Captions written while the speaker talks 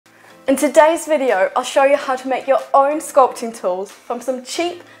In today's video, I'll show you how to make your own sculpting tools from some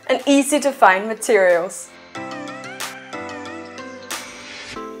cheap and easy to find materials.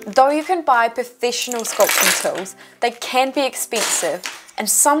 Though you can buy professional sculpting tools, they can be expensive and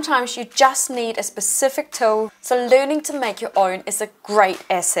sometimes you just need a specific tool, so learning to make your own is a great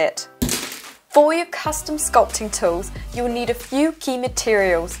asset. For your custom sculpting tools, you will need a few key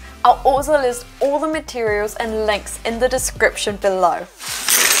materials. I'll also list all the materials and links in the description below.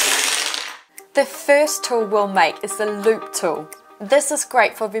 The first tool we'll make is the loop tool. This is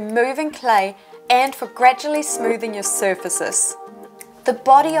great for removing clay and for gradually smoothing your surfaces. The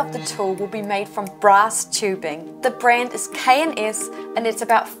body of the tool will be made from brass tubing. The brand is K&S and it's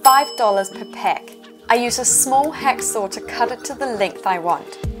about $5 per pack. I use a small hacksaw to cut it to the length I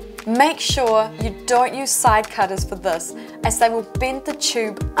want. Make sure you don't use side cutters for this, as they will bend the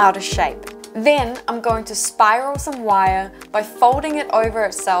tube out of shape. Then I'm going to spiral some wire by folding it over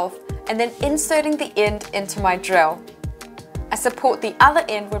itself and then inserting the end into my drill. I support the other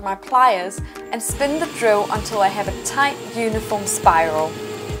end with my pliers and spin the drill until I have a tight, uniform spiral.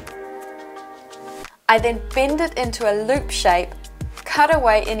 I then bend it into a loop shape, cut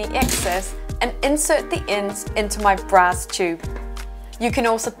away any excess and insert the ends into my brass tube. You can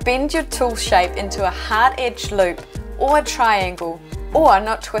also bend your tool shape into a hard-edged loop or a triangle, or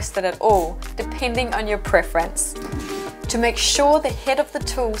not twist it at all, depending on your preference. To make sure the head of the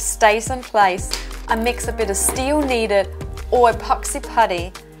tool stays in place, I mix a bit of steel kneaded or epoxy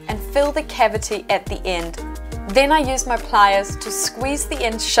putty and fill the cavity at the end. Then I use my pliers to squeeze the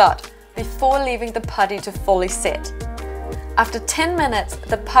end shut before leaving the putty to fully set. After 10 minutes,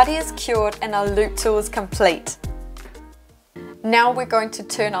 the putty is cured and our loop tool is complete. Now we're going to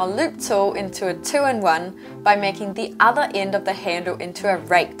turn our loop tool into a 2-in-1 by making the other end of the handle into a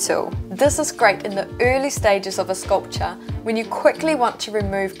rake tool. This is great in the early stages of a sculpture when you quickly want to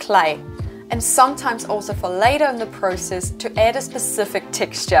remove clay, and sometimes also for later in the process to add a specific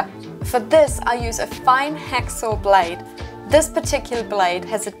texture. For this I use a fine hacksaw blade. This particular blade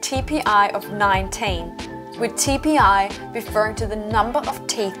has a TPI of 19, with TPI referring to the number of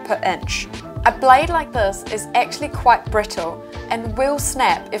teeth per inch. A blade like this is actually quite brittle and will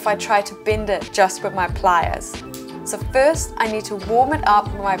snap if I try to bend it just with my pliers. So first I need to warm it up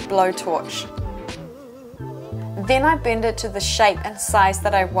with my blowtorch. Then I bend it to the shape and size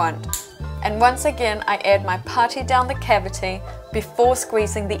that I want. And once again I add my putty down the cavity before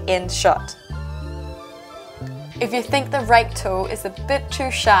squeezing the end shut. If you think the rake tool is a bit too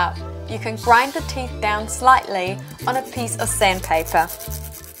sharp, you can grind the teeth down slightly on a piece of sandpaper.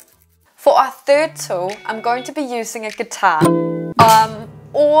 For our third tool, I'm going to be using a guitar,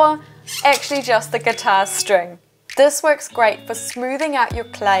 or actually just the guitar string. This works great for smoothing out your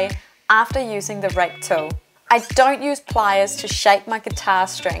clay after using the rake tool. I don't use pliers to shape my guitar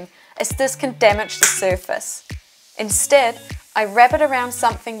string, as this can damage the surface. Instead, I wrap it around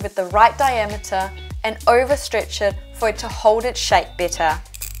something with the right diameter and overstretch it for it to hold its shape better.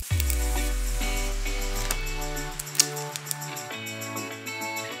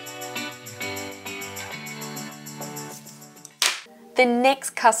 The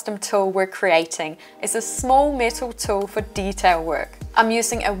next custom tool we're creating is a small metal tool for detail work. I'm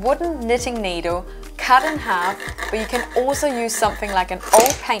using a wooden knitting needle cut in half, but you can also use something like an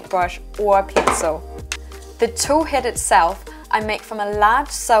old paintbrush or a pencil. The tool head itself I make from a large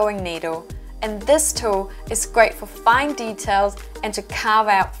sewing needle, and this tool is great for fine details and to carve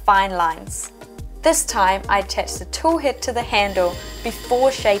out fine lines. This time I attach the tool head to the handle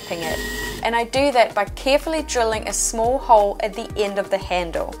before shaping it, and I do that by carefully drilling a small hole at the end of the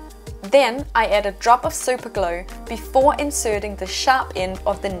handle. Then I add a drop of super glue before inserting the sharp end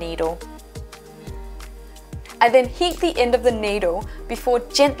of the needle. I then heat the end of the needle before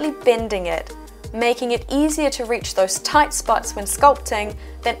gently bending it, making it easier to reach those tight spots when sculpting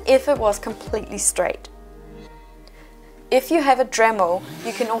than if it was completely straight. If you have a Dremel,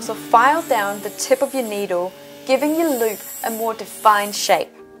 you can also file down the tip of your needle, giving your loop a more defined shape.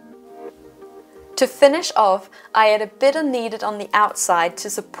 To finish off, I add a bit of kneaded on the outside to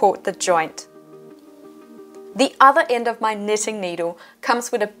support the joint. The other end of my knitting needle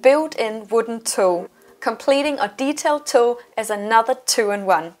comes with a built-in wooden tool, completing our detail tool as another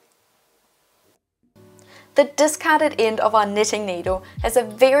 2-in-1. The discarded end of our knitting needle has a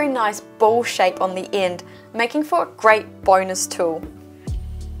very nice ball shape on the end, making for a great bonus tool.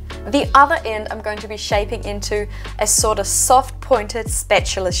 The other end I'm going to be shaping into a sort of soft pointed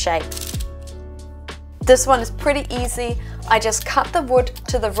spatula shape. This one is pretty easy. I just cut the wood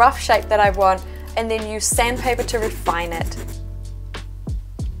to the rough shape that I want and then use sandpaper to refine it.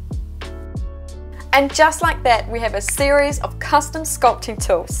 And just like that, we have a series of custom sculpting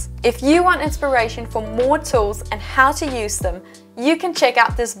tools. If you want inspiration for more tools and how to use them, you can check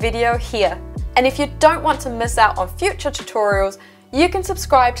out this video here. And if you don't want to miss out on future tutorials, you can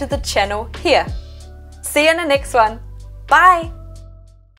subscribe to the channel here. See you in the next one. Bye!